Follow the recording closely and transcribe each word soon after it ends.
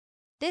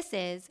This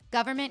is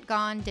Government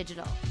Gone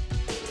Digital.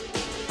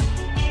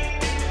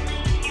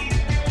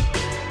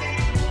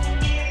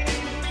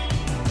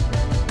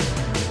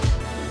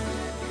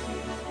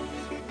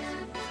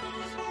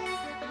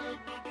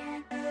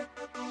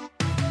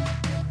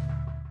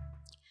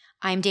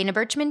 I'm Dana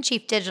Birchman,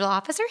 Chief Digital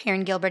Officer here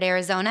in Gilbert,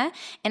 Arizona,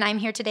 and I'm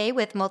here today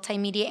with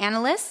multimedia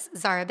analysts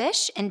Zara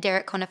Bish and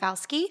Derek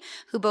Konofalski,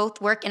 who both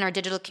work in our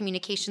digital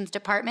communications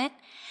department.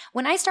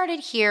 When I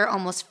started here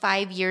almost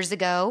 5 years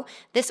ago,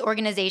 this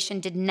organization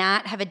did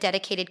not have a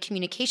dedicated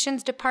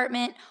communications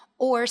department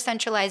or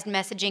centralized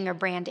messaging or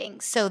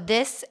branding. So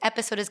this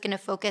episode is going to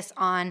focus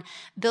on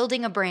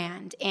building a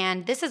brand.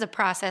 And this is a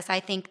process I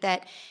think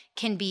that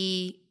can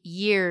be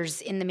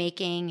years in the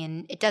making,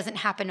 and it doesn't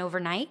happen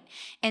overnight.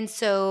 And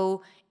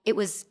so it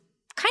was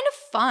kind of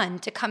fun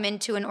to come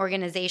into an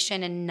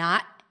organization and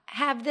not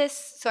have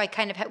this. So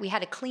we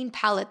had a clean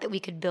palette that we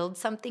could build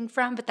something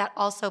from, but that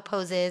also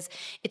poses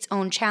its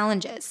own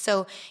challenges.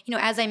 So,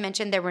 as I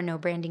mentioned, there were no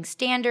branding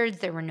standards,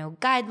 there were no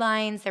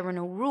guidelines, there were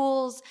no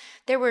rules.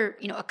 There were,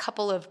 a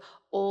couple of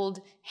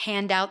old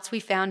handouts we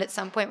found at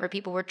some point where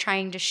people were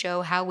trying to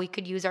show how we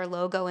could use our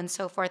logo and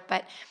so forth.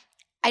 But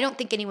I don't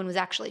think anyone was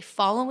actually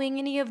following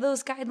any of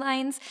those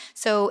guidelines.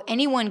 So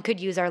anyone could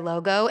use our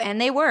logo, and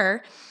they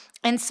were.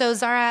 And so,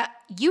 Zara,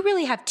 you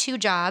really have two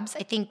jobs.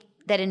 I think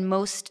that in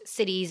most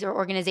cities or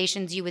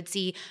organizations, you would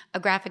see a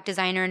graphic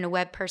designer and a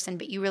web person,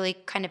 but you really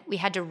we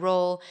had to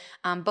roll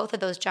both of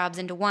those jobs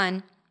into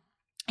one.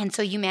 And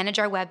so you manage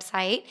our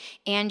website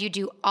and you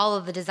do all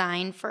of the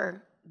design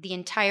for the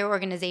entire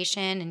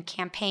organization and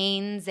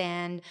campaigns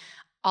and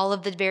all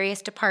of the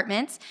various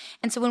departments.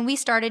 And so when we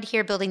started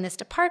here building this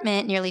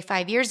department nearly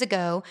 5 years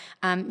ago,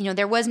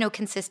 there was no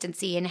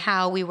consistency in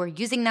how we were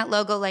using that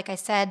logo, like I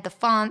said, the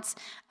fonts,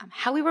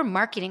 how we were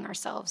marketing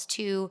ourselves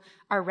to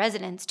our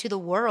residents, to the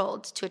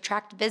world, to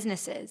attract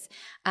businesses.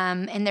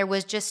 And there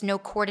was just no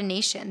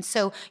coordination.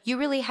 So you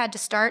really had to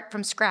start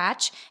from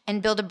scratch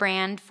and build a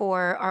brand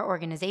for our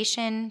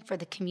organization, for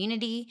the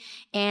community.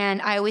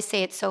 And I always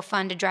say it's so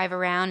fun to drive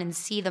around and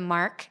see the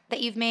mark that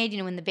you've made,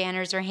 when the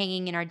banners are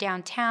hanging in our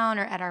downtown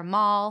or at our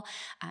mall.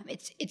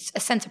 It's a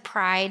sense of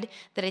pride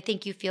that I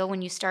think you feel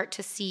when you start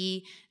to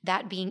see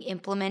that being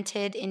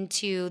implemented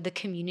into the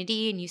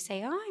community and you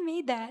say, oh, I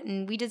made that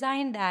and we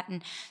designed that.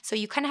 And so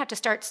you kind of have to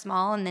start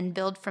small and then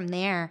build from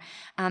there.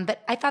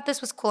 But I thought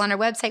this was cool. On our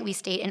website, we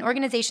state an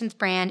organization's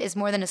brand is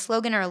more than a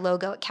slogan or a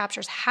logo. It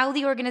captures how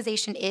the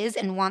organization is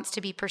and wants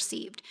to be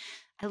perceived.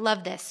 I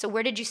love this. So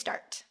where did you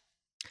start?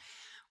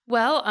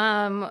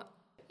 Well,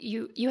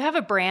 you have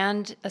a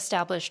brand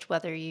established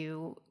whether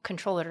you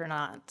control it or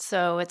not.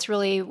 So it's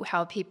really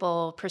how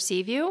people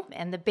perceive you.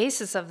 And the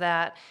basis of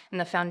that and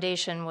the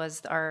foundation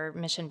was our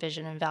mission,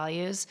 vision, and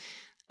values.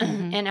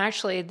 Mm-hmm. And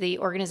actually, the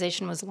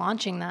organization was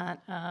launching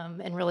that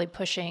and really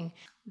pushing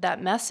that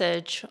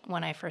message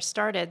when I first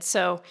started.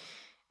 So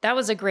that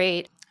was a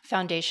great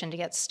foundation to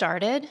get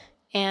started.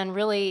 And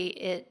really,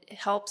 it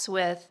helps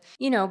with,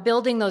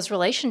 building those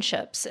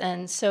relationships.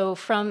 And so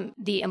from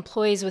the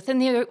employees within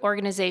the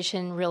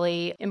organization,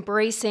 really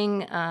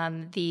embracing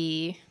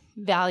the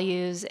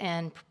values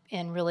and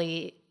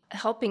really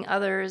helping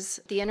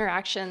others, the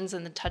interactions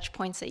and the touch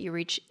points that you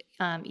reach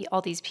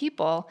all these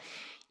people,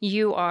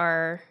 you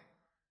are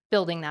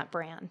building that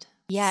brand.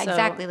 Yeah,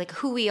 exactly. Like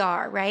who we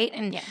are, right?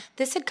 And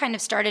This had kind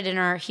of started in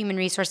our human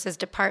resources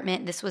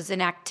department. This was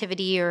an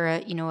activity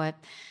or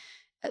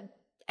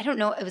I don't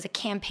know, it was a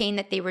campaign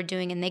that they were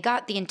doing, and they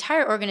got the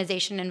entire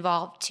organization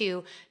involved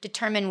to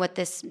determine what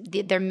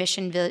their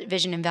mission,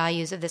 vision, and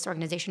values of this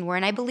organization were.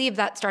 And I believe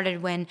that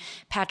started when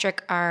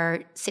Patrick,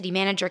 our city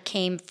manager,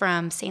 came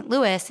from St.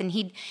 Louis, and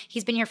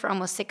he's been here for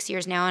almost 6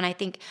 years now. And I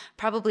think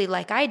probably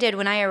like I did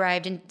when I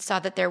arrived and saw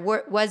that there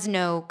was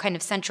no kind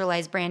of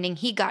centralized branding,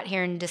 he got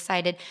here and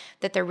decided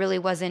that there really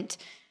wasn't,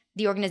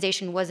 the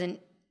organization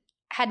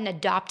hadn't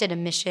adopted a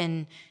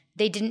mission.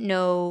 They didn't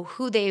know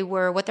who they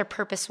were, what their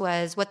purpose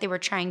was, what they were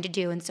trying to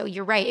do. And so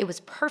you're right, it was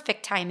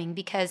perfect timing,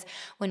 because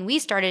when we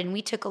started and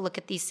we took a look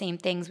at these same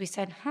things, we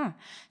said,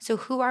 so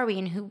who are we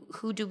and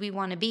who do we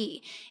want to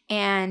be?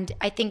 And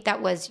I think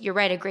that was, you're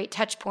right, a great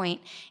touch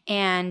point.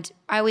 And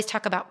I always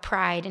talk about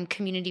pride and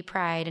community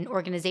pride and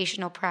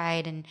organizational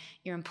pride, and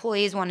your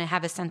employees want to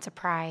have a sense of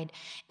pride.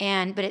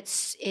 But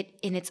it's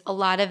a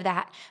lot of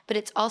that, but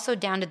it's also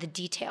down to the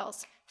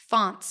details.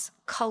 Fonts,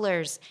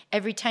 colors,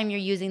 every time you're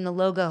using the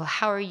logo,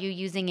 how are you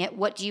using it?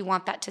 What do you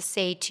want that to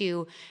say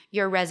to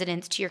your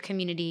residents, to your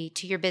community,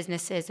 to your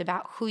businesses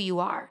about who you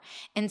are?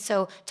 And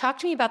so talk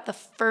to me about the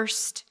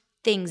first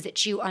things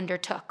that you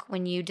undertook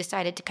when you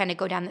decided to kind of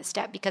go down that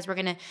step, because we're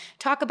going to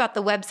talk about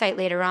the website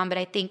later on, but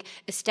I think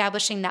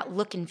establishing that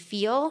look and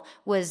feel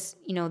was,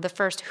 the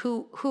first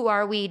who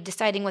are we,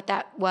 deciding what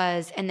that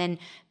was, and then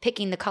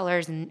picking the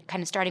colors and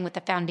kind of starting with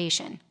the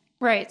foundation.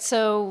 Right.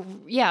 So,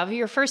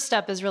 your first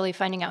step is really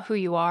finding out who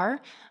you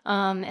are,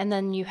 and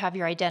then you have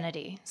your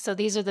identity. So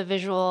these are the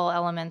visual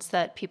elements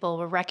that people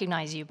will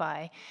recognize you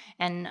by.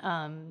 And,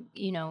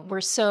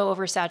 we're so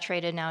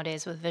oversaturated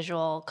nowadays with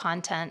visual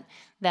content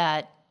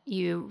that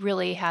you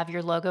really have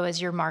your logo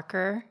as your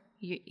marker,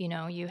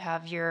 you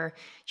have your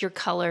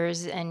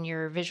colors and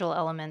your visual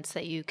elements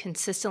that you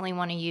consistently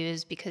want to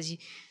use because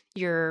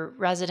your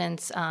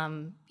residents,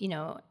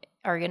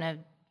 are going to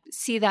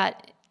see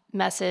that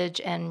message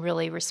and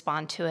really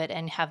respond to it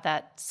and have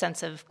that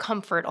sense of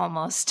comfort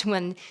almost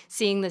when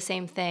seeing the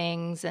same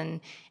things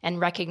and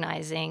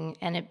recognizing,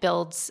 and it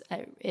builds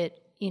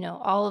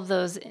all of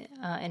those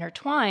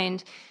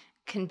intertwined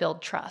can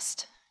build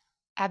trust.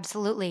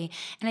 Absolutely.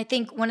 And I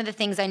think one of the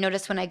things I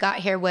noticed when I got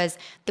here was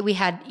that we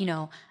had,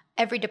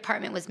 every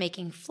department was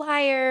making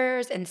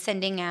flyers and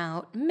sending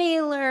out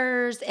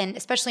mailers, and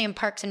especially in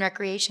Parks and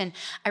Recreation,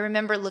 I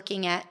remember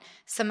looking at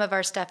some of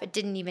our stuff.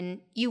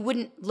 You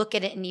wouldn't look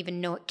at it and even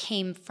know it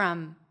came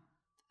from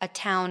a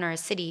town or a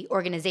city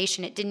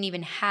organization. It didn't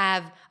even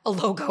have a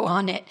logo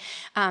on it.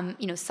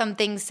 Some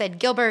things said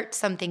Gilbert,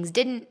 some things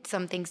didn't.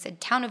 Some things said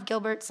Town of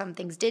Gilbert, some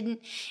things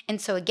didn't. And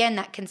so again,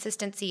 that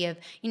consistency of,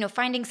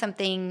 finding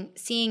something,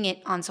 seeing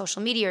it on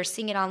social media or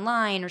seeing it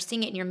online or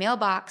seeing it in your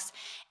mailbox,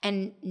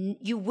 and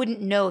you wouldn't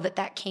know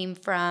that came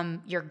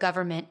from your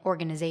government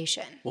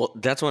organization. Well,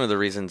 that's one of the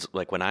reasons,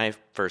 like when I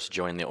first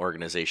joined the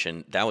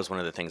organization, that was one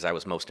of the things I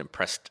was most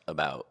impressed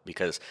about,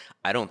 because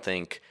I don't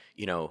think,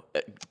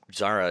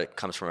 Zara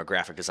comes from a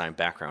graphic design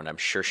background. I'm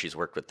sure she's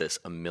worked with this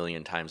a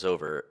million times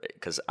over,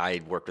 because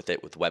I worked with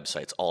it with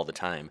websites all the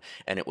time.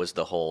 And it was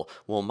the whole,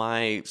 well,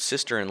 my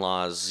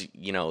sister-in-law's,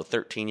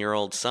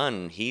 13-year-old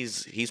son,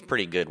 he's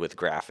pretty good with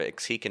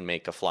graphics. He can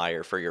make a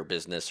flyer for your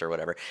business or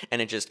whatever.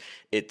 And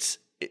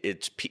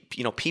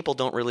people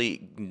don't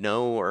really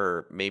know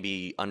or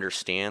maybe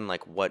understand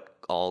like what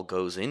all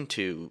goes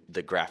into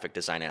the graphic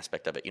design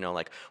aspect of it.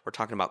 Like we're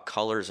talking about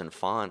colors and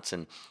fonts,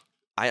 and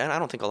I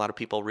don't think a lot of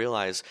people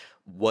realize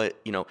what,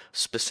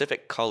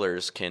 specific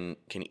colors can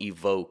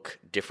evoke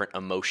different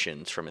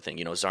emotions from a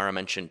thing. Zara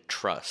mentioned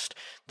trust.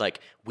 Like,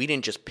 we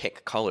didn't just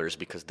pick colors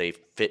because they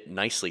fit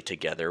nicely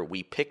together.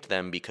 We picked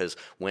them because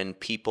when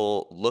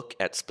people look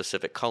at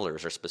specific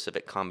colors or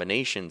specific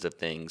combinations of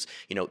things,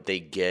 they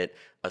get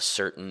a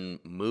certain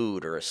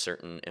mood or a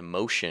certain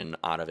emotion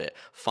out of it.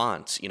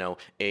 Fonts,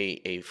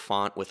 a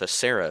font with a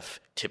serif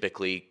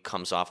typically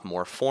comes off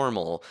more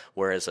formal,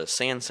 whereas a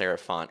sans serif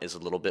font is a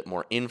little bit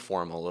more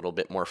informal, a little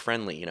bit more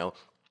friendly,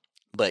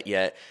 But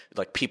yet,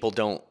 like, people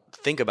don't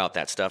think about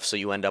that stuff, so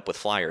you end up with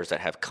flyers that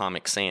have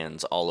Comic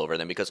Sans all over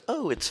them because,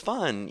 oh, it's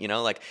fun,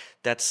 like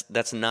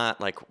that's not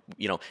like,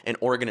 an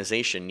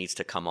organization needs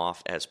to come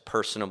off as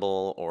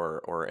personable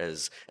or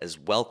as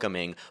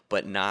welcoming,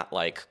 but not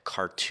like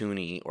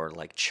cartoony or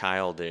like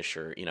childish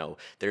or,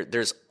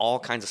 there's all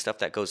kinds of stuff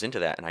that goes into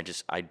that, and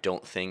I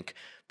don't think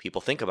people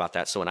think about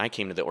that. So when I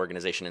came to the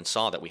organization and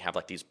saw that we have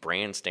like these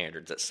brand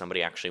standards that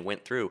somebody actually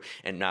went through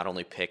and not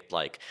only picked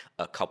like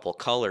a couple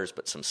colors,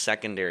 but some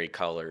secondary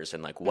colors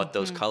and like what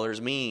those colors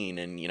mean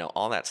and,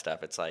 all that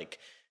stuff. It's like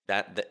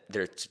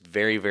it's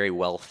very, very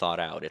well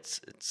thought out.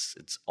 It's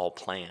all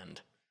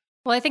planned.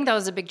 Well, I think that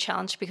was a big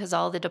challenge because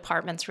all the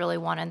departments really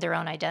wanted their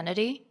own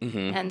identity.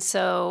 Mm-hmm. And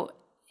so,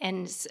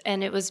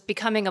 and it was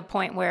becoming a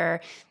point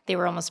where they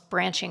were almost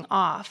branching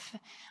off.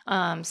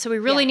 So we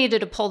really needed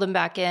to pull them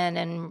back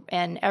in,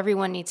 and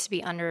everyone needs to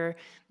be under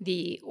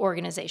the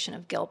organization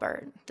of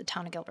Gilbert, the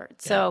town of Gilbert.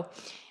 Yeah. So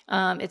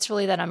it's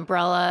really that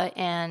umbrella,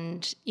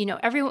 and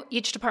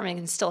each department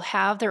can still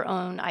have their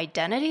own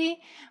identity,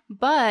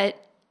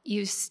 but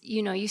you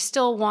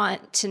still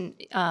want to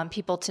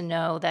people to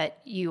know that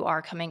you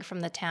are coming from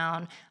the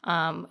town,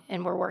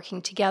 and we're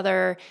working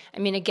together. I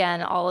mean,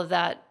 again, all of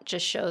that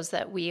just shows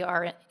that we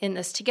are in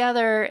this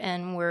together,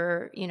 and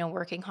we're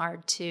working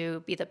hard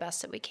to be the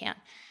best that we can.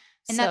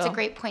 And that's a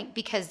great point,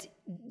 because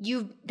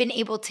you've been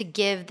able to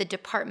give the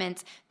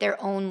departments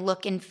their own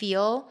look and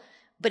feel,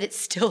 but it's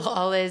still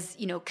all is,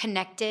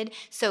 connected.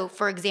 So,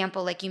 for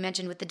example, like you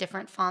mentioned with the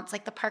different fonts,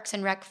 like the Parks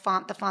and Rec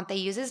font, the font they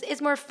use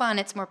is more fun.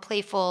 It's more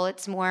playful.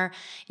 It's more,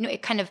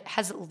 it kind of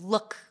has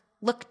look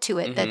to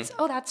it.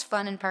 Mm-hmm. That's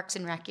fun in Parks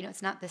and Rec.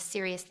 It's not this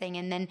serious thing.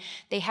 And then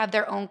they have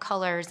their own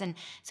colors. And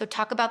so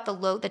talk about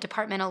the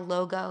departmental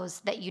logos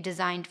that you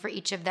designed for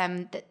each of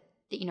them. That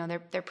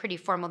they're pretty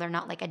formal. They're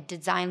not like a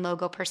design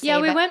logo per se. Yeah,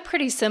 we went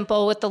pretty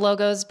simple with the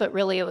logos, but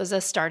really it was a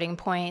starting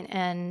point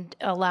and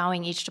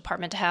allowing each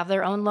department to have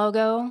their own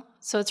logo.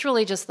 So it's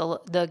really just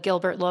the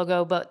Gilbert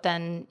logo, but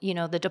then,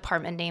 the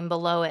department name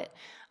below it.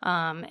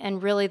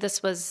 And really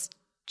this was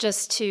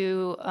just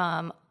to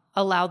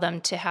allow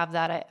them to have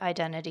that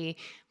identity,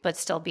 but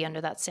still be under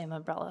that same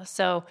umbrella.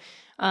 So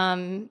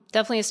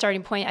definitely a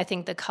starting point. I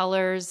think the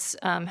colors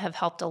have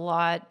helped a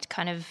lot,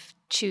 kind of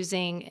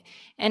choosing,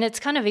 and it's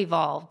kind of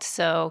evolved.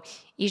 So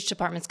each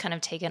department's kind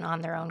of taken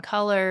on their own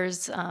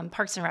colors.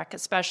 Parks and Rec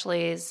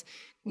especially is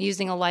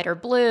using a lighter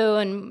blue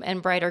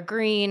and brighter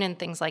green and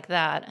things like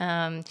that.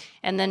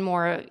 And then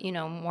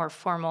more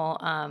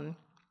formal,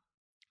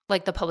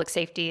 like the public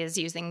safety is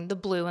using the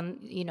blue and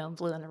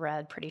the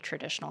red, pretty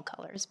traditional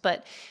colors.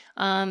 But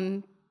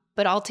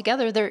all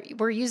together,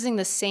 we're using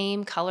the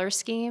same color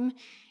scheme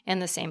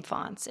and the same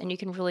fonts, and you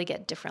can really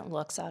get different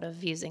looks out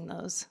of using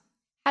those.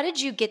 How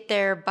did you get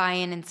their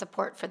buy-in and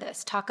support for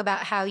this? Talk about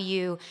how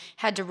you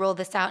had to roll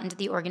this out into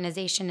the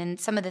organization and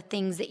some of the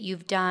things that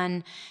you've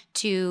done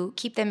to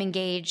keep them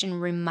engaged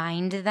and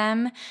remind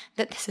them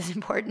that this is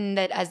important,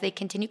 that as they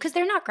continue, because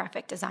they're not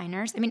graphic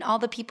designers. I mean, all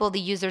the people, the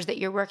users that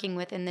you're working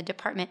with in the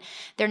department,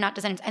 they're not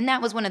designers. And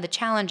that was one of the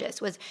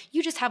challenges, was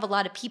you just have a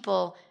lot of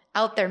people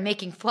out there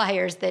making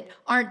flyers that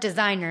aren't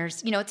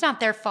designers. It's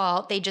not their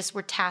fault. They just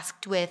were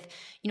tasked with,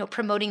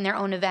 promoting their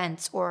own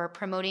events or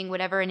promoting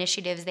whatever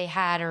initiatives they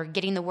had or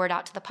getting the word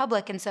out to the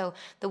public. And so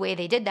the way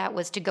they did that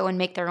was to go and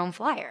make their own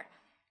flyer.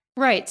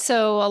 Right.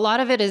 So a lot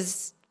of it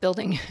is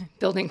building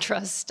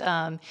trust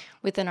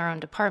within our own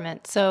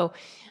department. So,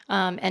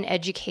 and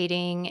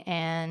educating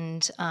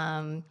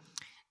and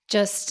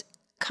just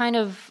kind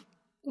of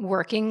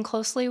working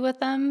closely with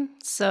them.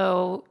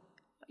 So,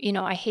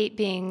 I hate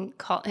being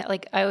called,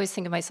 like, I always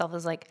think of myself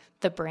as like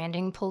the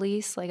branding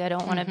police. Like, I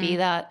don't want to be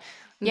that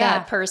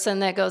person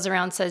that goes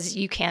around and says,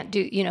 you can't do,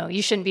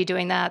 you shouldn't be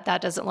doing that. That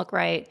doesn't look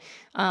right.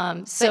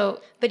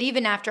 But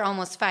even after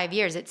almost 5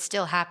 years, it's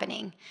still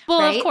happening.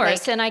 Well, right? Of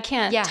course. And I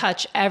can't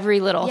touch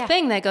every little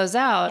thing that goes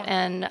out.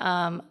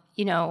 Yeah.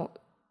 And,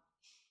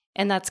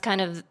 and that's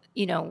kind of,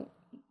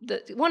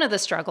 one of the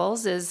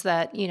struggles is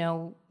that,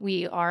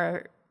 we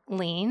are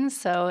lean.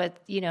 So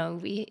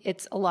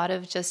it's a lot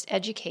of just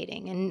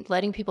educating and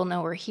letting people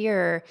know we're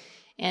here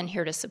and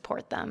here to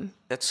support them.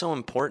 That's so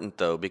important,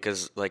 though,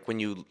 because like when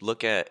you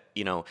look at,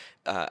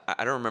 I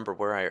don't remember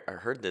where I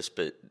heard this,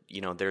 but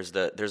there's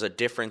a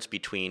difference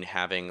between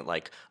having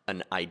like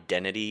an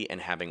identity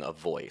and having a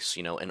voice.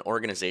 An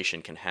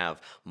organization can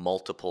have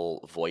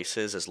multiple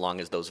voices as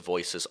long as those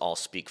voices all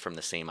speak from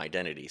the same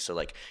identity. So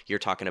like you're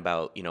talking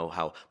about,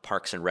 how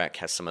Parks and Rec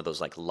has some of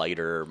those like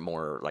lighter,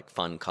 more like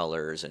fun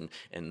colors,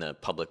 and the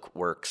Public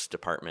Works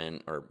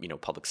Department or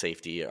Public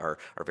Safety are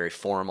very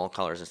formal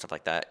colors and stuff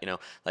like that.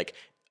 Like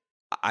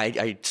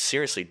I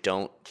seriously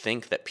don't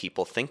think that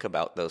people think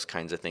about those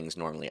kinds of things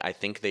normally. I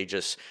think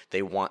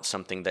they want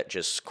something that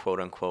just quote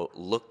unquote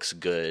looks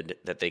good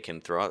that they can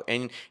throw out.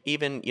 And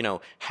even,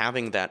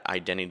 having that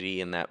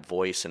identity and that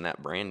voice and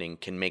that branding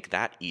can make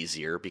that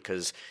easier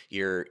because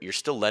you're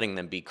still letting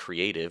them be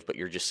creative, but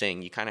you're just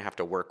saying you kind of have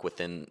to work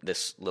within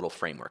this little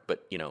framework.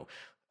 But,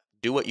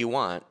 do what you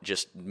want,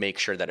 just make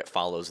sure that it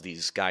follows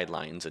these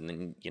guidelines, and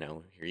then,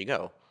 here you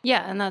go.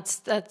 Yeah, and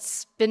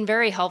that's been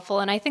very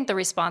helpful, and I think the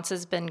response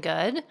has been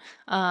good.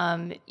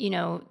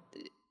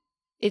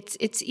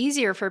 It's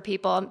easier for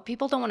people.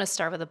 People don't want to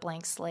start with a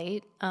blank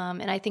slate,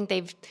 and I think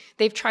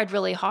they've tried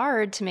really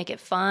hard to make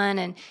it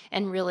fun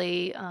and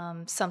really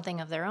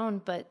something of their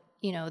own. But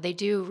they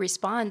do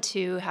respond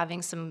to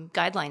having some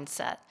guidelines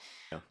set.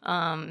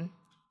 Yeah.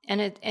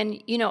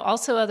 And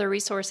also other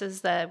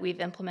resources that we've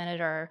implemented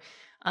are.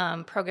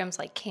 Programs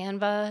like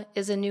Canva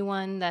is a new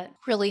one that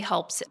really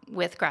helps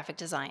with graphic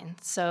design.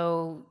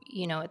 So,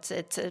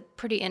 it's a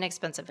pretty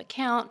inexpensive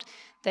account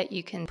that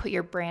you can put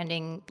your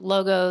branding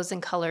logos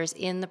and colors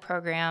in the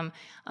program.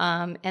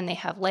 And they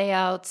have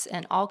layouts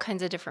and all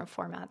kinds of different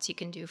formats you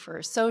can do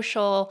for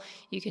social,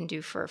 you can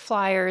do for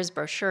flyers,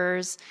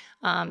 brochures.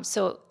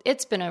 So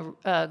it's been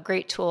a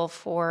great tool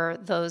for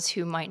those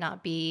who might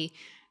not be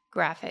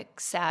graphic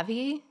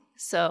savvy.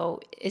 So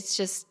it's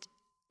just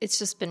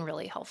been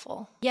really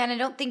helpful. Yeah, and I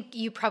don't think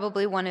you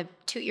probably want to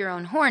toot your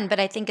own horn, but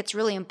I think it's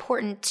really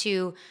important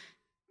to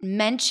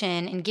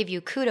mention and give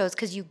you kudos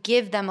because you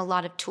give them a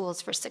lot of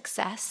tools for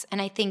success. And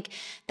I think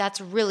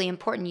that's really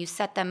important. You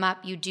set them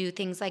up, you do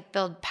things like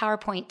build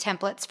PowerPoint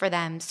templates for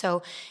them.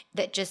 So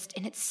that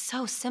and it's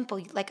so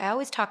simple. Like I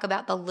always talk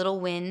about the little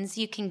wins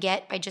you can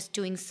get by just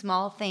doing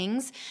small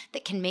things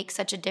that can make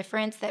such a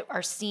difference that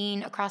are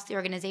seen across the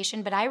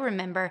organization. But I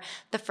remember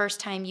the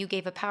first time you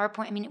gave a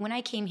PowerPoint. I mean, when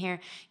I came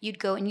here, you'd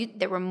go and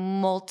there were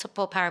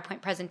multiple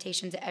PowerPoint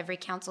presentations at every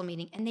council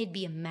meeting and they'd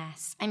be a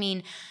mess. I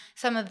mean,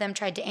 some of them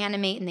tried to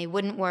animate and they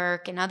wouldn't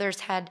work, and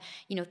others had,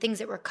 things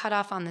that were cut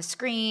off on the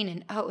screen,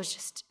 and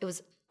it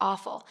was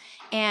awful.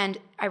 And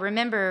I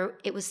remember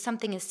it was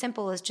something as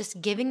simple as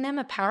just giving them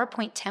a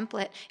PowerPoint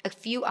template, a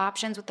few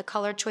options with the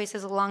color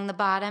choices along the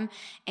bottom,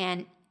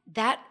 and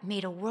that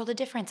made a world of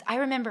difference. I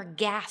remember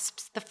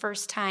gasps the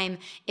first time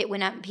it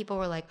went up and people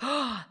were like,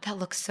 oh, that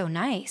looks so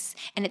nice.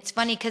 And it's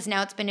funny because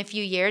now it's been a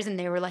few years and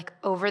they were like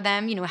over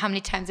them. How many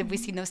times have we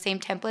seen those same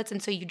templates?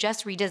 And so you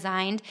just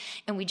redesigned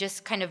and we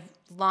just kind of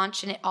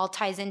launched, and it all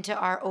ties into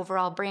our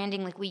overall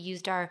branding. Like we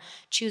used our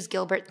Choose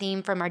Gilbert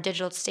theme from our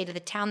digital state of the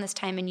town this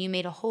time, and you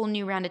made a whole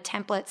new round of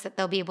templates that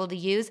they'll be able to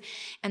use.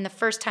 And the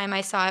first time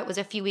I saw it was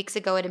a few weeks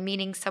ago at a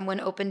meeting.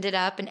 Someone opened it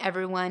up and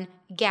everyone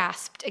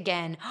gasped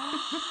again.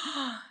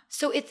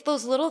 So it's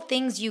those little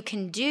things you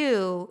can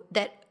do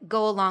that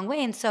go a long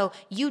way. And so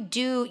you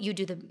do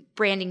the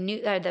branding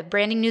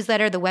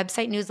newsletter, the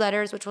website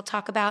newsletters, which we'll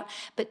talk about,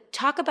 but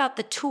talk about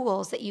the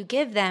tools that you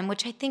give them,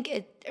 which I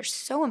think are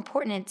so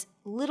important. It's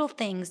little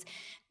things.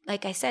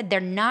 Like I said, they're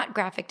not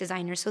graphic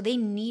designers, so they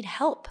need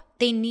help.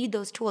 They need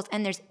those tools.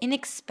 And there's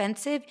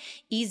inexpensive,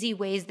 easy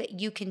ways that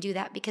you can do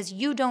that because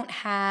you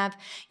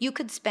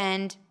could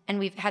spend, and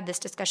we've had this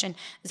discussion,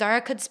 Zara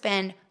could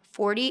spend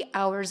 40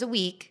 hours a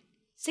week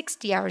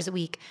 60 hours a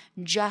week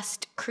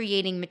just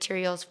creating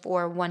materials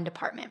for one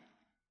department.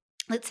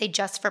 Let's say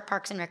just for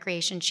Parks and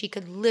Recreation, she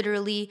could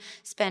literally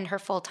spend her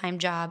full-time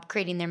job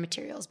creating their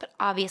materials. But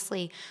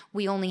obviously,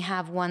 we only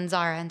have one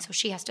Zara, and so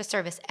she has to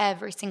service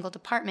every single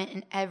department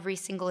and every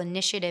single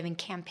initiative and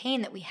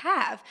campaign that we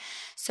have.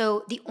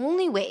 So the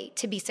only way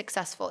to be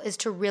successful is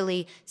to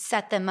really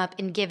set them up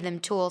and give them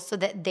tools so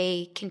that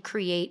they can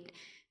create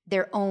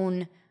their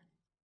own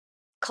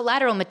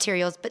collateral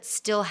materials, but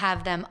still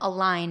have them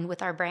align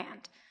with our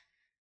brand.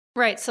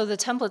 Right. So the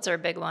templates are a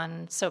big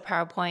one. So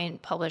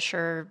PowerPoint,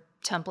 Publisher,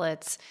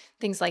 templates,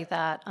 things like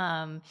that.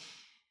 And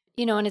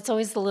it's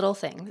always the little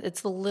thing. It's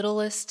the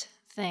littlest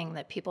thing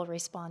that people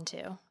respond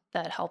to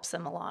that helps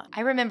them a lot. I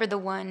remember the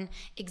one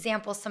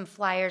example, some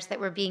flyers that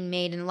were being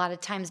made, and a lot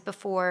of times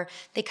before,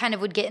 they kind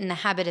of would get in the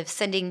habit of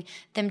sending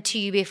them to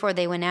you before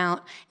they went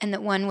out. And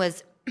that one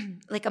was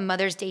like a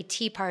Mother's Day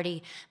tea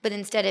party, but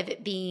instead of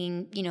it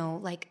being,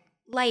 like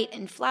light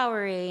and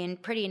flowery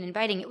and pretty and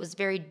inviting, it was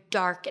very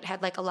dark. It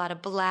had like a lot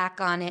of black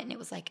on it, and it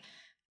was like,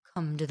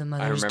 come to the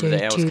Mother's Day tea party. I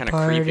remember that. It was kind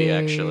of creepy,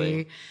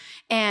 actually.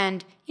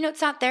 And, it's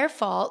not their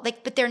fault,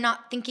 but they're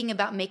not thinking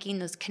about making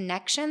those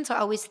connections. So I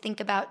always think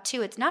about,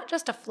 too, it's not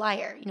just a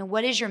flyer.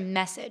 What is your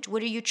message?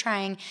 What are you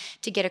trying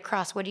to get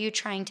across? What are you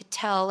trying to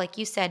tell, like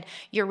you said,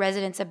 your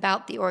residents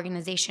about the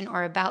organization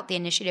or about the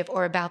initiative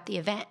or about the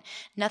event?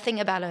 Nothing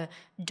about a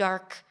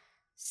dark,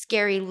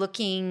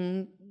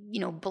 scary-looking,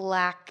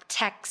 black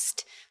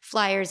text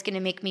flyer is going to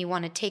make me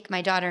want to take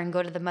my daughter and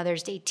go to the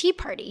Mother's Day tea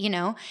party,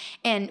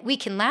 and we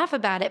can laugh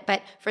about it,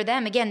 but for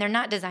them, again, they're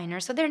not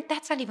designers, so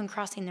that's not even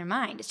crossing their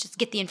mind. It's just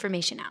get the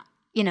information out,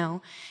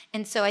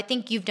 and so I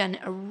think you've done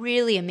a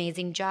really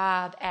amazing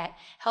job at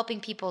helping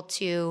people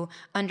to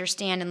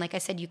understand, and like I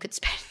said, you could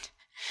spend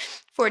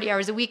 40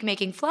 hours a week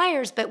making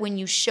flyers, but when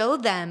you show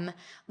them,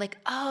 like,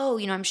 oh,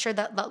 I'm sure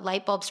that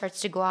light bulb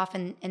starts to go off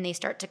and they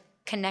start to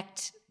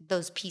connect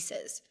those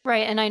pieces.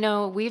 Right. And I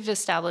know we've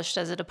established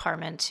as a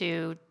department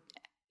to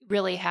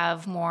really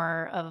have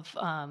more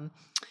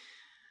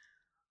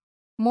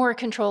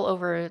control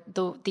over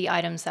the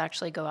items that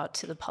actually go out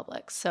to the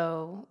public.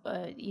 So,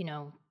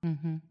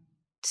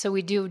 so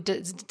we do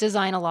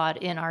design a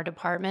lot in our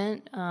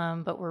department,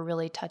 but we're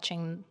really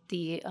touching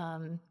the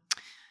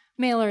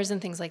mailers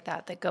and things like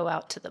that go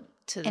out to the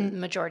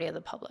majority of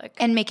the public.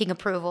 And making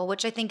approval,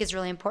 which I think is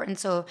really important.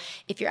 So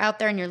if you're out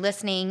there and you're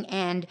listening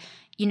and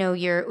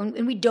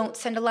and we don't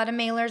send a lot of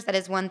mailers, that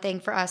is one thing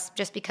for us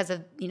just because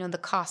of, the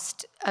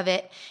cost of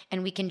it.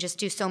 And we can just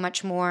do so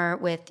much more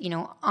with,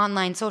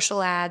 online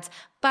social ads.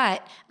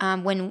 But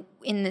when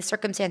in the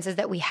circumstances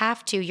that we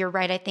have to, you're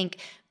right, I think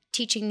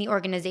teaching the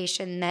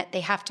organization that they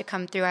have to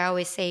come through. I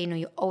always say,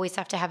 you always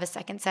have to have a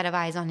second set of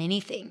eyes on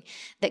anything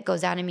that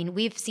goes out. I mean,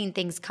 we've seen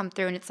things come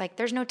through and it's like,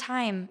 there's no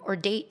time or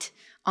date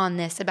on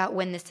this about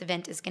when this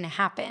event is going to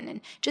happen,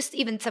 and just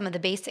even some of the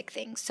basic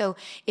things. So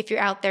if you're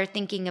out there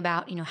thinking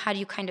about, how do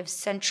you kind of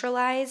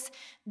centralize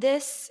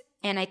this?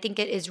 And I think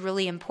it is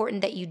really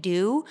important that you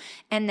do,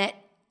 and that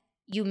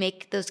you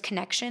make those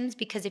connections,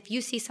 because if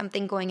you see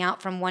something going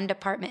out from one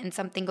department and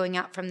something going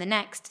out from the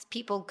next,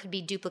 people could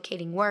be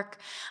duplicating work.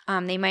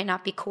 They might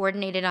not be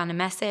coordinated on a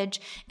message.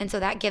 And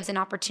so that gives an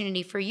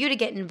opportunity for you to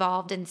get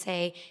involved and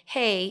say,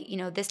 hey,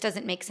 this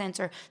doesn't make sense,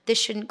 or this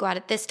shouldn't go out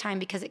at this time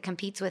because it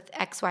competes with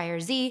X, Y, or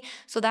Z.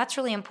 So that's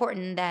really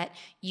important that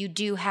you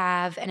do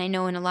have, and I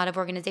know in a lot of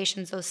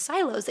organizations, those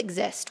silos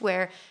exist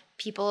where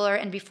people are,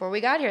 and before we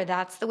got here,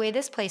 that's the way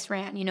this place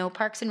ran.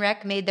 Parks and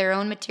Rec made their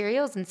own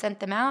materials and sent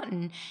them out,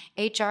 and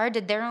HR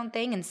did their own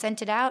thing and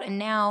sent it out. And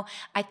now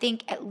I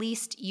think at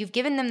least you've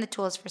given them the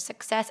tools for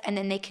success, and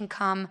then they can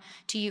come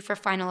to you for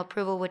final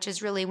approval, which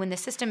is really when the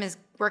system is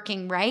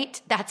working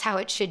right, that's how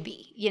it should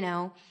be,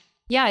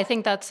 Yeah, I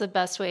think that's the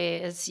best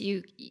way is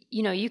you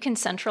can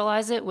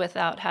centralize it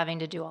without having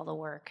to do all the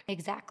work.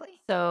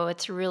 Exactly. So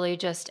it's really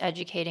just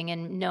educating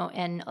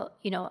and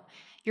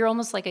you're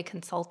almost like a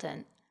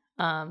consultant.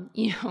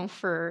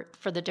 For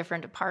the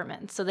different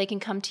departments. So they can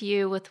come to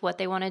you with what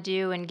they want to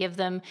do and give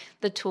them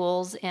the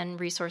tools and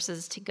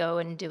resources to go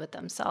and do it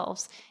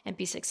themselves and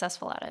be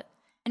successful at it.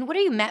 And what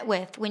are you met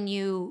with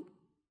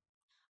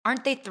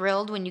aren't they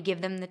thrilled when you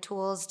give them the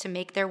tools to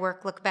make their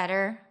work look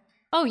better?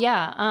 Oh,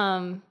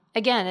 yeah.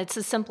 Again, it's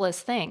the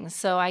simplest things.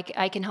 So I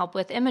can help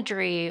with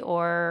imagery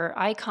or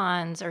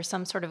icons or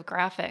some sort of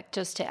graphic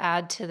just to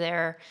add to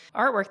their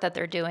artwork that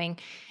they're doing.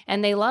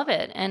 And they love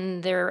it.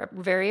 And they're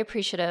very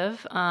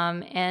appreciative.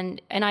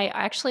 And I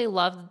actually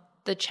love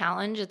the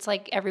challenge. It's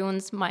like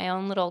everyone's my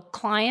own little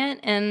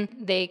client, and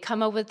they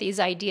come up with these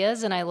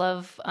ideas, and I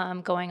love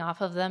going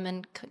off of them.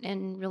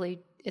 And really,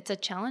 it's a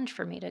challenge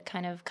for me to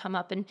kind of come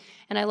up, and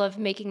I love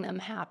making them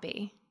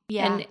happy.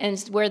 Yeah. And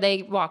where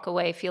they walk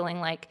away feeling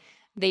like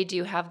they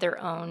do have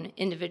their own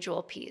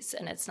individual piece,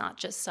 and it's not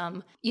just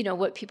some,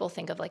 what people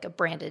think of like a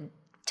branded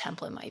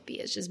template might be.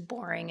 It's just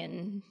boring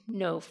and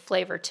no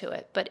flavor to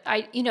it. But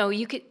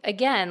you could,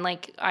 again,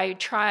 like I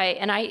try,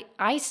 and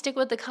I stick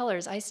with the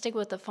colors, I stick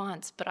with the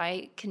fonts, but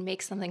I can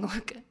make something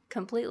look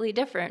completely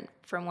different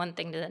from one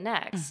thing to the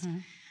next.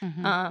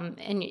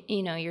 And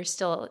you're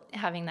still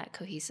having that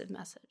cohesive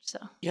message. So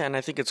Yeah, and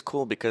I think it's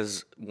cool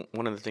because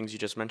one of the things you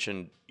just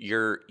mentioned,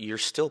 you're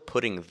still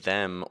putting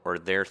them or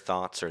their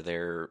thoughts or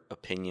their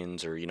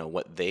opinions or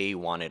what they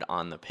wanted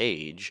on the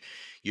page.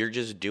 You're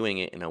just doing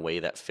it in a way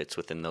that fits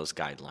within those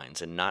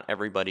guidelines, and not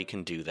everybody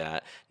can do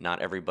that.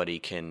 Not everybody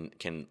can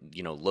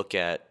look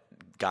at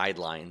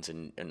guidelines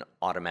and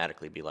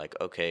automatically be like,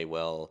 okay,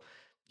 well,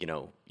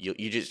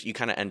 you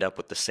kind of end up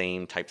with the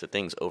same types of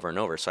things over and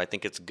over. So I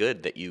think it's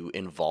good that you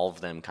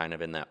involve them kind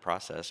of in that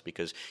process,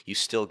 because you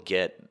still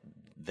get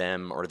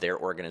them or their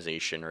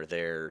organization or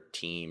their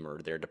team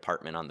or their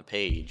department on the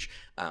page,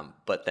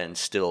 but then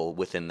still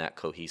within that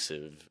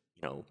cohesive,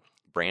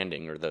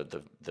 branding or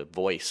the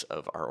voice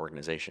of our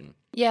organization.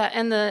 Yeah,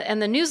 and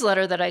the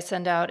newsletter that I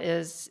send out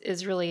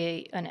is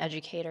really an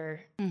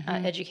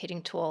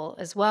educating tool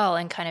as well,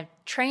 and kind of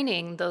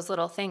training those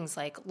little things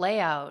like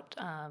layout,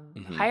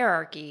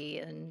 hierarchy,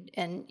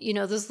 and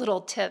those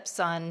little tips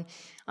on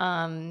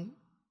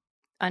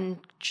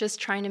just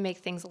trying to make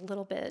things a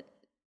little bit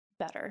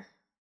better.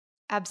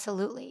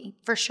 Absolutely,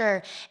 for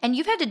sure. And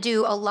you've had to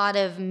do a lot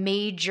of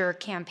major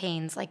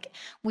campaigns. Like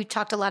we've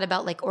talked a lot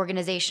about like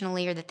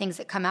organizationally or the things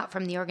that come out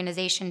from the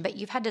organization, but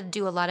you've had to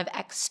do a lot of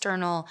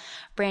external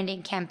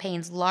branding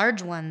campaigns,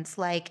 large ones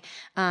like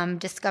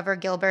Discover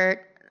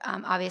Gilbert,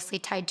 obviously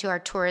tied to our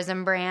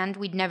tourism brand.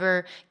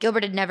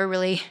 Gilbert had never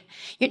really,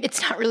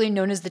 it's not really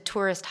known as the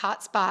tourist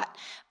hotspot,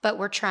 but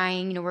we're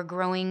trying, we're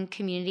growing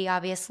community,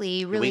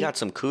 obviously. Really, we got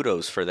some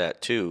kudos for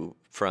that too.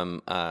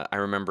 From I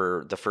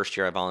remember the first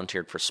year I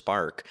volunteered for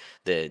Spark,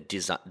 the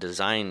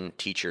design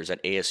teachers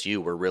at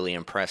ASU were really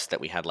impressed that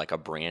we had like a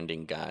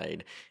branding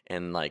guide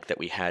and like that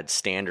we had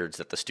standards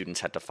that the students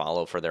had to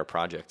follow for their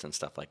projects and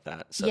stuff like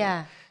that. So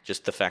yeah,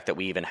 just the fact that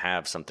we even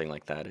have something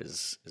like that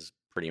is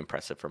pretty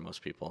impressive for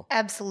most people.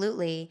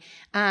 Absolutely.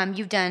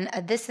 You've done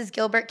a This Is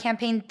Gilbert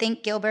campaign,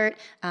 Think Gilbert,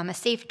 a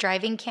safe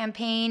driving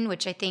campaign,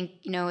 which I think,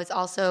 is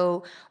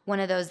also one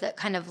of those that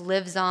kind of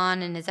lives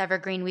on and is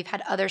evergreen. We've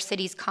had other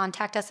cities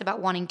contact us about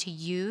wanting to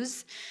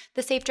use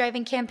the safe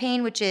driving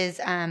campaign, which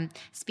is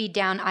speed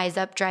down, eyes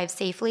up, drive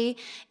safely.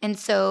 And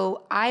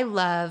so I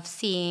love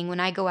seeing when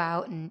I go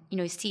out and,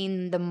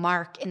 seeing the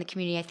mark in the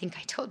community. I think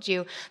I told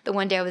you the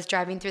one day I was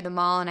driving through the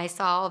mall and I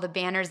saw all the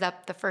banners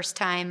up the first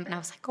time and I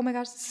was like, oh my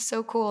gosh, this is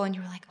so cool. And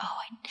you were like, oh,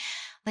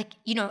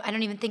 I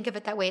don't even think of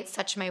it that way. It's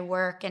such my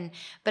work.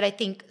 But I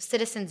think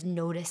citizens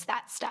notice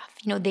that stuff.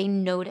 They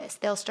notice.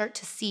 They'll start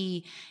to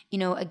see,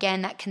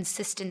 again, that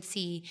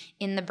consistency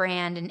in the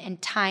brand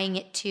and tying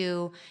it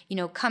to,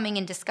 coming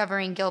and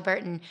discovering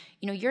Gilbert. And,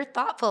 you're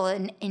thoughtful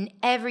in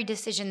every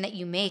decision that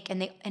you make.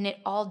 And it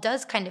all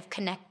does kind of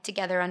connect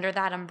together under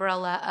that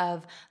umbrella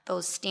of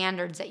those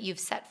standards that you've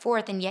set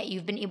forth. And yet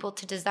you've been able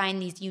to design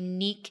these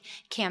unique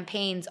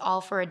campaigns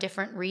all for a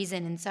different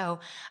reason. And so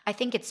I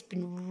think it's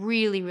been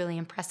really, really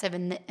impressive.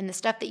 And the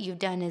stuff that you've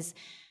done has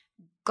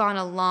gone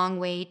a long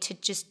way to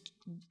just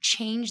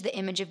change the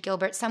image of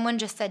Gilbert. Someone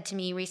just said to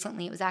me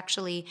recently, it was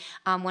actually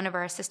one of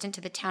our assistant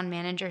to the town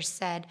managers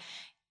said,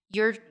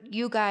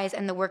 you guys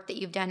and the work that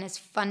you've done is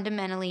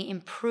fundamentally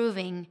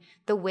improving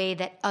the way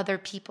that other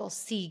people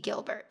see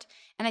Gilbert.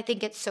 And I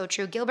think it's so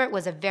true. Gilbert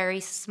was a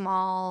very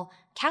small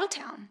cow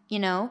town,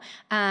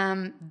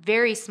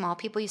 very small.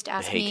 People used to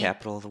ask me. Hay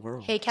capital of the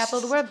world. Hay capital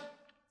of the world.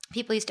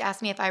 People used to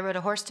ask me if I rode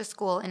a horse to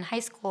school in high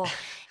school,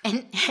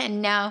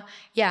 and now,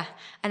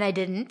 and I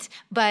didn't.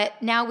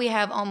 But now we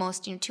have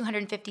almost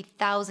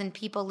 250,000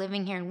 people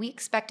living here, and we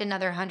expect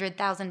another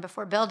 100,000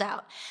 before build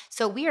out.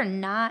 So we are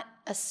not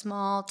a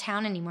small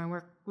town anymore.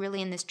 We're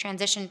really in this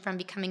transition from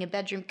becoming a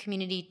bedroom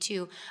community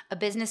to a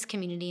business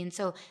community, and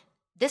so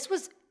this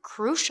was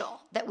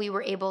crucial that we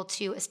were able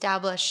to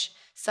establish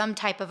some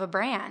type of a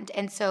brand.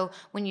 And so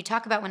when you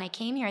talk about when I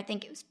came here, I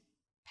think it was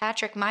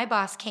Patrick, my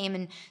boss, came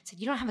and said,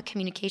 you don't have a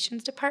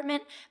communications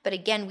department? But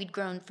again, we'd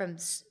grown from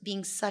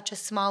being such a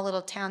small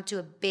little town to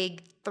a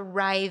big,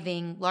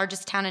 thriving,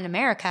 largest town in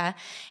America.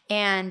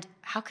 And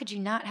how could you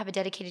not have a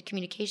dedicated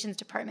communications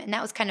department? And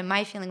that was kind of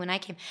my feeling when I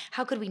came.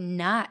 How could we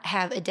not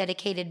have a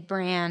dedicated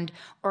brand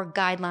or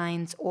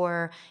guidelines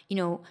or,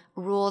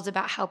 rules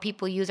about how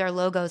people use our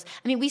logos?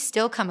 I mean, we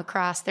still come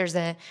across, was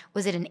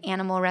it an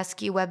animal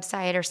rescue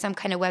website or some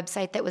kind of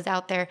website that was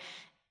out there?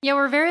 Yeah,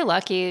 we're very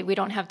lucky. We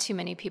don't have too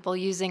many people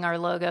using our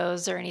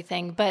logos or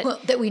anything,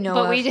 but that we know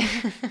of. We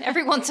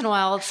every once in a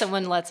while,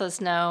 someone lets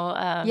us know.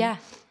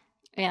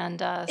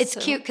 And it's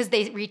cute because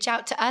they reach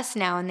out to us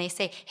now and they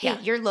say, hey,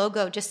 your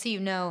logo, just so you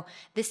know,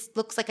 this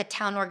looks like a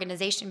town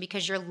organization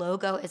because your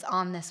logo is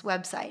on this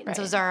website. And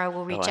so Zara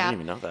will reach out. I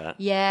didn't even know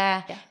that.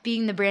 Yeah,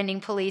 being the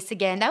branding police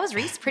again. That was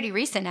pretty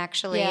recent,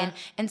 actually. Yeah.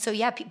 And so,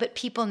 but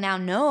people now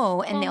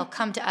know and they'll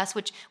come to us,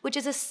 which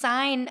is a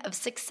sign of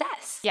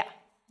success. Yeah.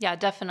 Yeah,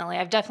 definitely.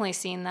 I've definitely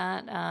seen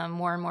that.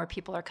 More and more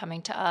people are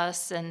coming to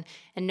us and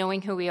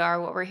knowing who we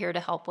are, what we're here to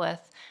help with,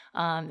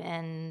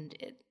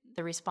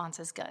 the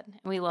response is good.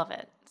 And we love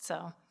it.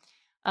 So,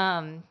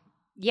 I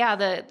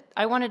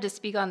wanted to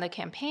speak on the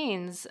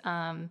campaigns.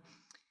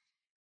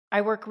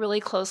 I work really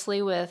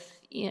closely with,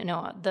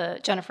 the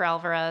Jennifer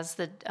Alvarez,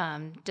 the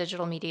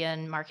digital media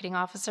and marketing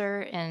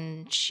officer,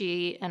 and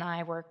she and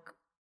I work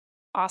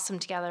awesome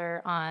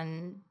together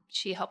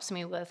she helps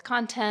me with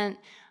content,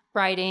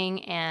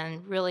 writing,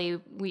 and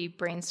really we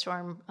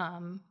brainstorm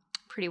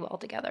pretty well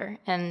together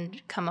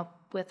and come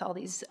up with all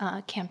these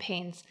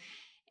campaigns.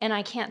 And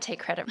I can't take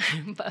credit,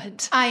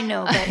 but I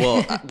know. But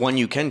well, one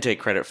you can take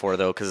credit for,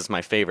 though, because it's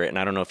my favorite, and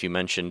I don't know if you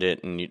mentioned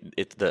it, and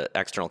it's the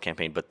external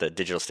campaign, but the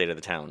digital state of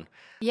the town.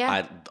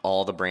 Yeah.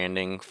 All the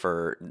branding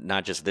for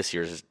not just this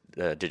year's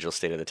digital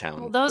state of the town.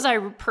 Well, those I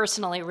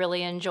personally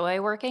really enjoy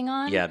working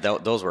on. Yeah,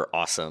 those were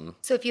awesome.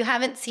 So if you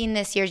haven't seen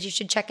this year's, you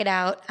should check it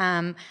out.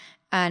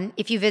 And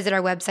if you visit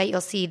our website,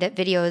 you'll see that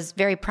video is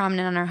very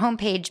prominent on our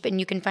homepage, but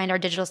you can find our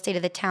digital state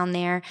of the town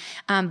there.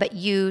 But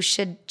you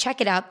should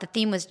check it out. The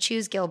theme was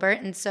Choose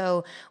Gilbert. And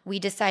so we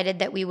decided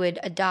that we would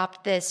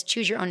adopt this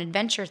Choose Your Own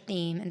Adventure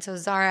theme. And so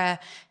Zara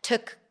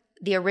took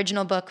the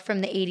original book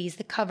from the 80s,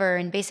 the cover,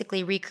 and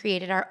basically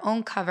recreated our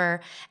own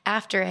cover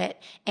after it.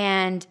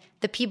 And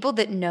the people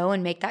that know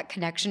and make that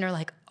connection are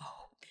like,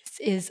 oh, this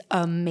is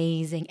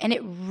amazing. And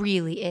it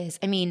really is.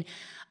 I mean,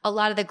 a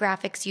lot of the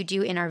graphics you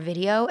do in our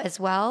video as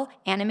well,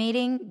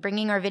 animating,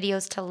 bringing our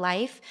videos to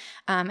life.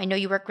 I know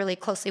you work really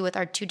closely with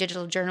our 2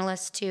 digital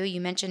journalists too. You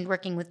mentioned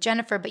working with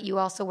Jennifer, but you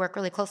also work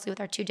really closely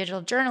with our 2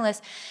 digital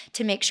journalists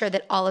to make sure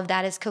that all of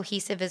that is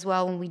cohesive as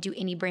well when we do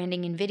any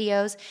branding in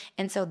videos.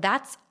 And so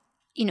that's,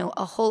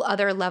 a whole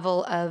other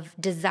level of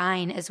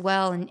design as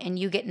well, and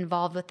you get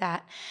involved with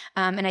that.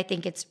 And I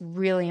think it's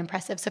really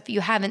impressive. So if you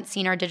haven't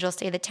seen our digital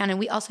state of the town, and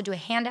we also do a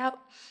handout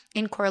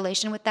in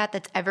correlation with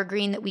that's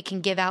evergreen that we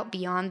can give out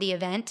beyond the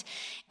event.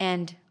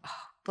 And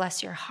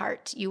bless your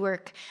heart, you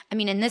work. I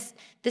mean, and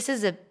this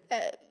is a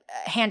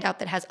handout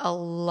that has a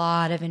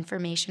lot of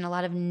information, a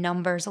lot of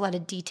numbers, a lot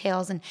of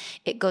details, and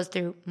it goes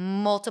through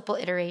multiple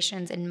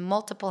iterations and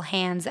multiple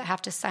hands that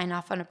have to sign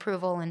off on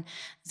approval. And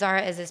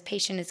Zara is as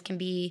patient as can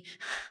be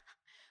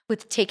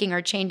with taking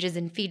our changes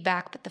and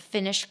feedback, but the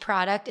finished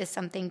product is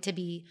something to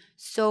be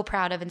so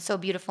proud of and so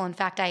beautiful. In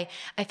fact, I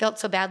felt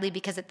so badly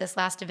because at this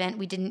last event,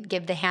 we didn't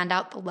give the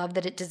handout the love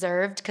that it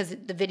deserved, because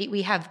the video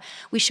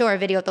we show our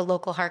video at the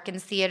local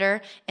Harkins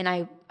Theater, and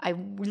I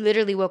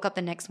literally woke up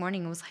the next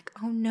morning and was like,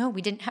 oh no,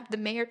 we didn't have the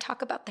mayor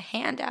talk about the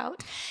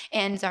handout.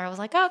 And Zara was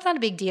like, oh, it's not a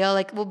big deal.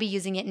 Like, we'll be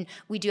using it. And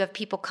we do have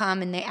people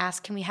come and they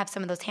ask, can we have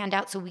some of those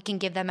handouts so we can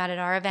give them out at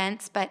our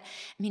events? But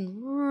I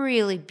mean,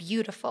 really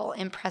beautiful,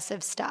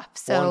 impressive stuff.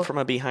 So, well, and from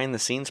a behind the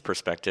scenes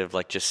perspective,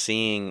 like just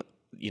seeing,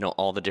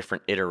 all the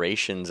different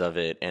iterations of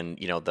it, and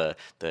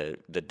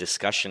the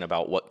discussion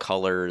about what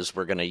colors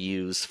we're going to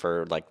use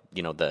for, like,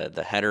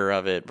 the header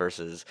of it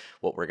versus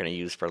what we're going to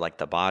use for, like,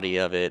 the body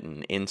of it,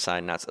 and inside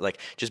and outside, like,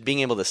 just being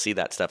able to see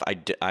that stuff.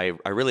 I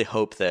really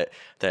hope that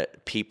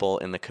people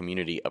in the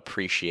community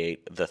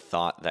appreciate the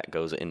thought that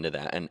goes into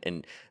that,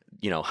 and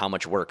how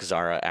much work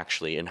Zara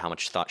actually, and how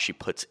much thought she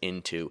puts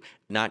into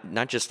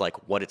not just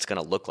like what it's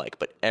going to look like,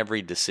 but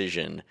every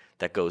decision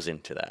that goes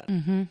into that.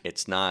 Mm-hmm.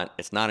 It's not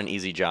an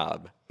easy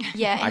job.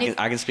 Yeah,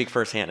 I can speak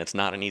firsthand. It's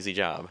not an easy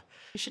job.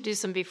 You should do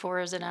some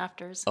befores and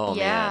afters. Oh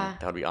yeah. Man,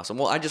 that would be awesome.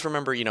 Well, I just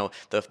remember,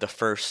 the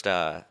first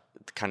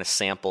kind of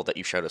sample that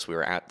you showed us. We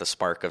were at the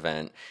Spark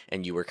event,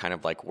 and you were kind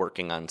of like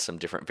working on some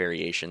different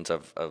variations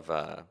of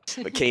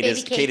but Kate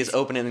is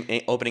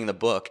opening the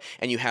book,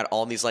 and you had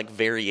all these like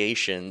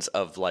variations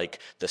of like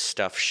the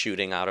stuff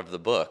shooting out of the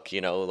book.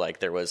 Like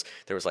there was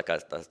like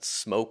a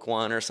smoke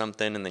one or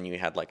something, and then you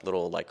had like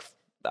little like.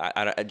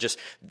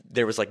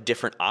 There was like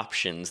different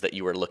options that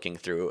you were looking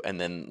through, and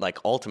then like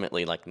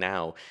ultimately, like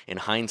now in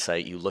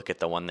hindsight, you look at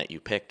the one that you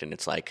picked, and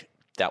it's like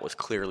that was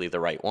clearly the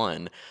right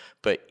one.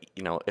 But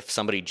if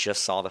somebody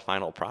just saw the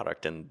final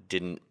product and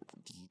didn't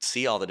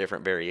see all the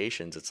different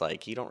variations, it's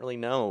like you don't really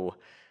know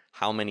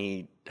how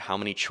many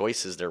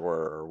choices there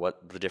were, or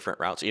what the different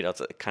routes.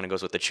 It kind of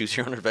goes with the choose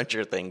your own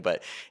adventure thing,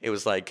 but it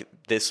was like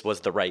this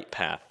was the right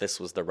path, this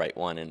was the right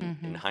one. And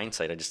in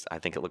hindsight, I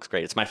think it looks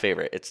great. It's my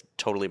favorite. It's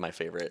totally my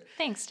favorite.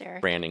 Thanks,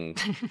 Derek. Branding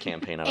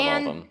campaign out of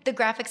and all of them. The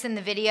graphics in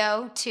the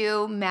video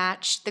too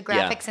match the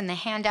graphics in the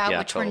handout,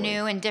 which totally. were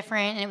new and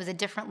different, and it was a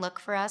different look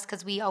for us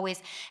because we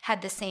always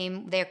had the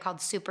same. They're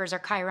called supers or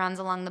chirons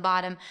along the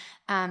bottom.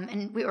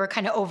 And we were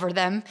kind of over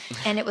them,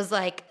 and it was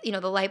like, the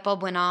light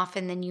bulb went off,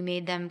 and then you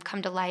made them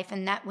come to life.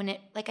 And that, when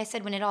it, like I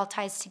said, when it all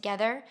ties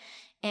together,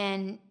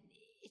 and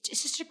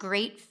it's just a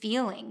great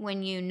feeling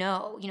when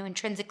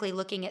intrinsically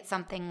looking at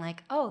something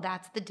like, oh,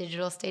 that's the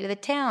digital state of the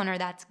town, or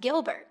that's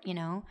Gilbert,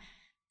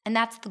 and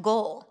that's the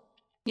goal.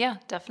 Yeah,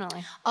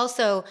 definitely.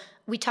 Also,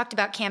 we talked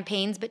about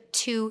campaigns, but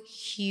 2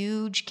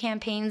 huge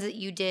campaigns that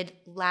you did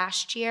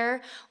last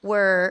year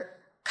were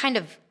kind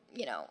of,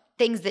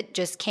 things that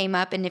just came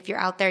up. And if you're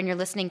out there and you're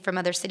listening from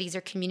other cities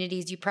or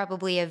communities, you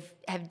probably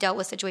have dealt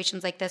with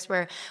situations like this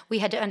where we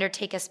had to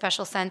undertake a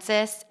special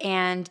census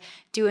and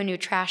do a new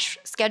trash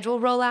schedule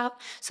rollout.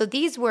 So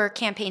these were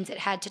campaigns that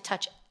had to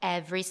touch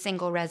every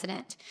single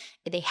resident.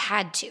 They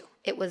had to.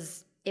 It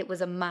was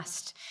a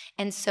must.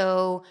 And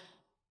so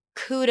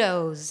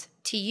kudos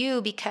to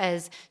you,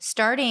 because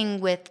starting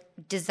with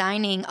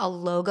designing a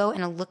logo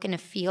and a look and a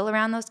feel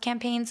around those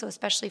campaigns. So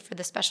especially for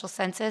the special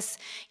census,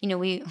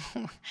 I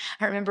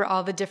remember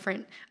all the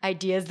different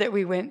ideas that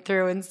we went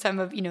through and some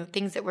of,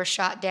 things that were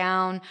shot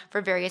down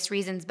for various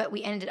reasons, but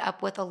we ended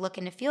up with a look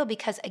and a feel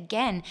because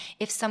again,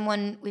 if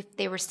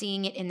they were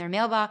seeing it in their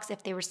mailbox,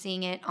 if they were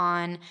seeing it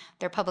on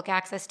their public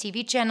access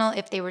TV channel,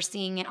 if they were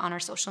seeing it on our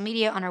social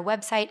media, on our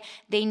website,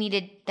 they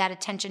needed that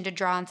attention to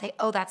draw and say,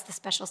 oh, that's the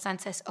special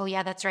census. Oh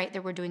yeah, that's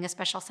right. We're doing a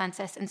special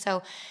census. And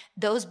so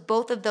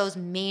both of those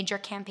major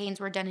campaigns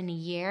were done in a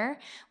year,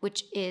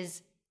 which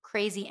is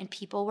crazy. And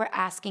people were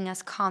asking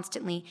us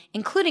constantly,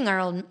 including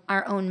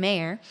our own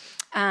mayor.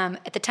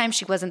 At the time,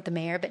 she wasn't the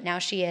mayor, but now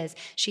she is.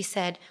 She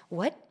said,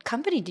 what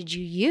company did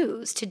you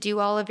use to do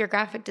all of your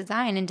graphic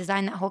design and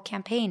design that whole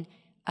campaign?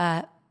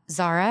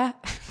 Zara.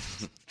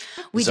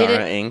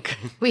 Zara Inc.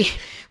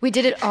 We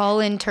did it all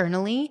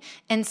internally.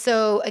 And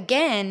so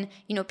again,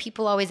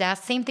 people always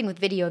ask, same thing with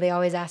video. They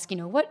always ask,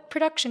 what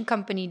production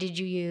company did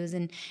you use?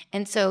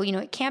 And so,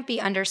 it can't be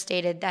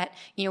understated that,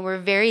 we're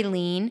very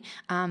lean.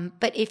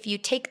 But if you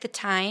take the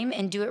time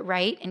and do it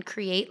right and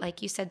create,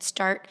 like you said,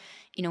 start,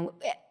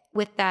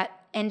 with that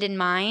end in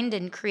mind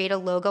and create a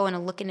logo and a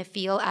look and a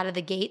feel out of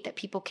the gate that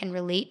people can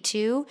relate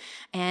to.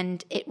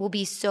 And it will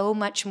be so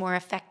much more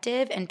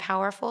effective and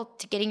powerful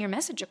to getting your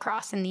message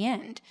across in the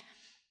end.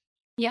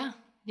 Yeah.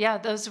 Yeah.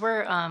 Those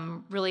were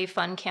really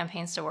fun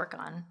campaigns to work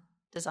on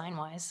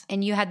design-wise.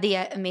 And you had the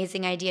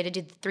amazing idea to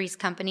do the Three's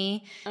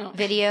Company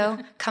video,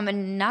 Come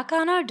and Knock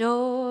on Our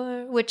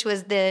Door, which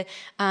was the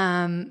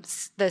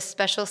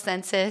special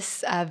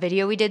census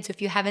video we did. So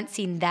if you haven't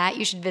seen that,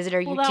 you should visit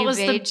our YouTube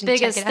page and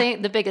check it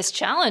out. The biggest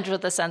challenge with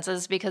the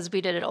census, because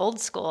we did it old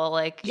school,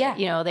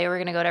 they were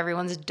going to go to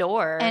everyone's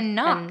door and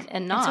knock.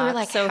 And knock. So we're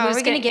like, so how who's are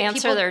we going to get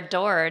answer people their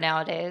door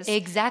nowadays?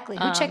 Exactly.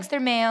 Who checks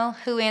their mail?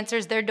 Who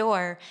answers their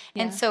door?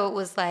 Yeah. And so it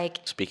was like...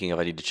 Speaking of,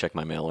 I need to check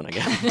my mail when I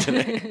get home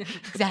today.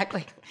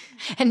 Exactly.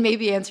 And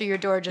maybe answer your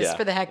door just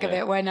for the heck of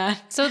it. Why not?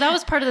 So that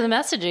was part of the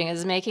messaging,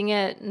 is making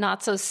it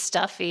not so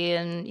stuffy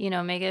and,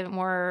 make it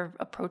more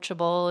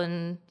approachable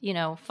and,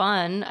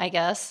 fun, I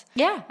guess.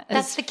 Yeah,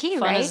 that's the key,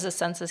 right? Fun as the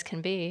census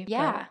can be.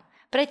 Yeah.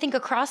 But I think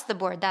across the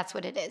board, that's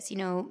what it is.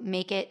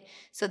 Make it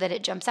so that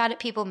it jumps out at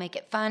people, make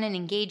it fun and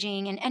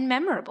engaging and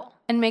memorable.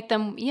 And make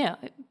them,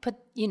 put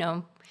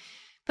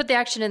the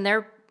action in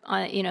their,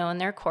 in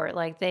their court.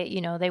 Like they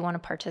want to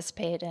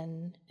participate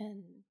and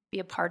be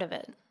a part of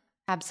it.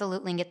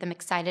 Absolutely, and get them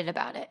excited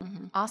about it.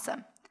 Mm-hmm.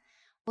 Awesome.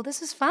 Well, this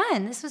was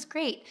fun. This was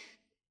great.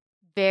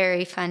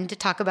 Very fun to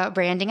talk about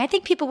branding. I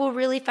think people will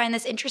really find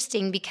this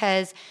interesting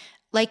because,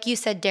 like you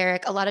said,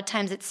 Derek, a lot of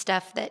times it's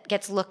stuff that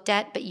gets looked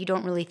at, but you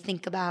don't really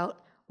think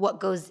about what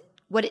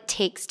it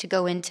takes to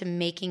go into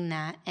making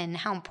that and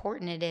how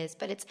important it is.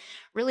 But it's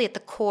really at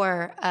the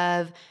core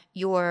of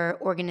your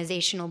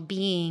organizational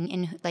being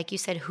and, like you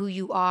said, who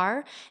you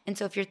are. And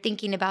so if you're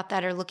thinking about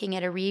that or looking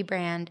at a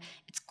rebrand,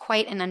 it's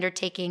quite an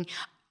undertaking.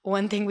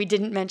 One thing we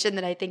didn't mention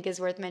that I think is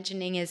worth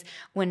mentioning is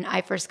when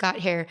I first got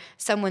here,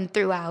 someone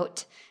threw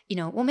out,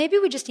 well, maybe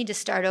we just need to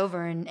start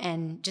over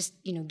and just,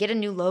 get a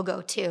new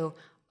logo too.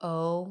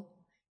 Oh,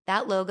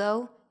 that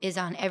logo is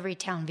on every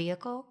town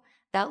vehicle.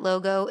 That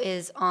logo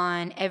is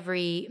on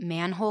every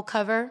manhole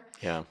cover.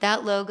 Yeah.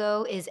 That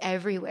logo is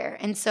everywhere.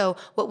 And so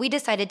what we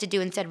decided to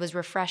do instead was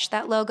refresh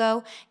that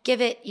logo,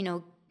 give it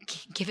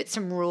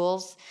some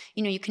rules.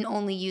 You can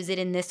only use it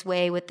in this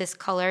way with this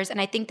colors. And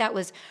I think that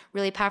was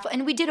really powerful.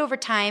 And we did over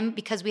time,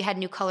 because we had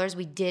new colors,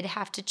 we did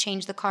have to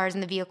change the cars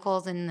and the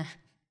vehicles. And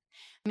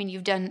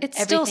you've done everything.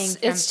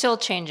 It's still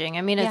changing.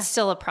 It's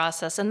still a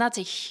process. And that's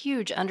a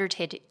huge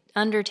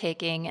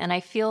undertaking. And I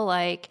feel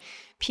like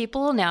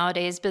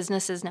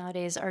businesses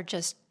nowadays are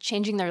just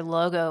changing their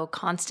logo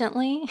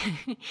constantly.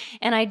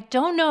 And I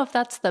don't know if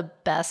that's the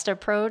best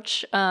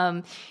approach,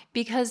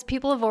 because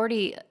people have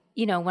already...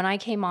 when I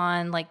came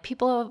on,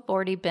 people have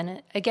already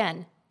been,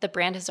 again, the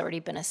brand has already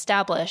been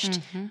established,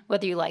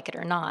 whether you like it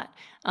or not.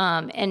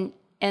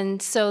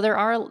 And so there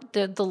are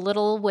the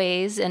little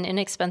ways and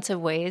inexpensive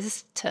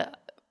ways to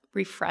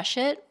refresh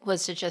it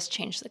was to just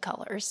change the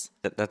colors.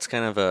 That's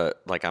kind of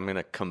I'm going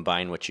to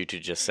combine what you two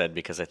just said,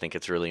 because I think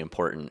it's really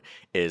important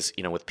is,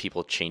 with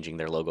people changing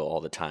their logo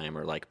all the time,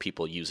 or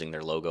people using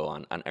their logo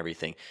on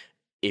everything.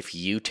 If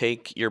you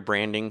take your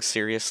branding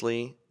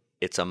seriously,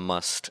 it's a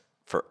must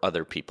for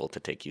other people to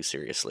take you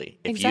seriously.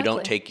 If you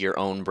don't take your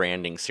own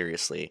branding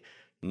seriously,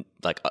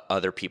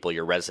 other people,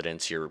 your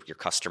residents, your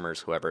customers,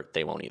 whoever,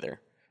 they won't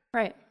either.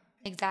 Right.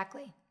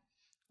 Exactly.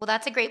 Well,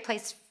 that's a great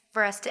place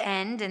for us to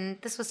end,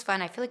 and this was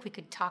fun. I feel like we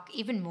could talk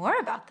even more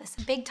about this,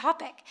 a big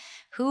topic.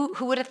 Who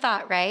would have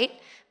thought, right?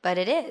 But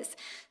it is.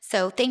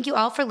 So thank you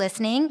all for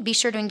listening. Be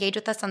sure to engage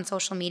with us on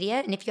social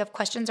media, and if you have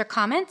questions or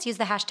comments, use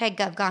the hashtag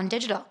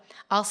GovGoneDigital.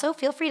 Also,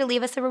 feel free to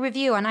leave us a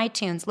review on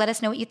iTunes. Let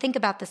us know what you think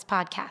about this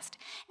podcast.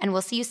 And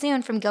we'll see you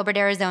soon from Gilbert,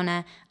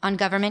 Arizona on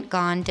Government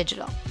Gone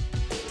Digital.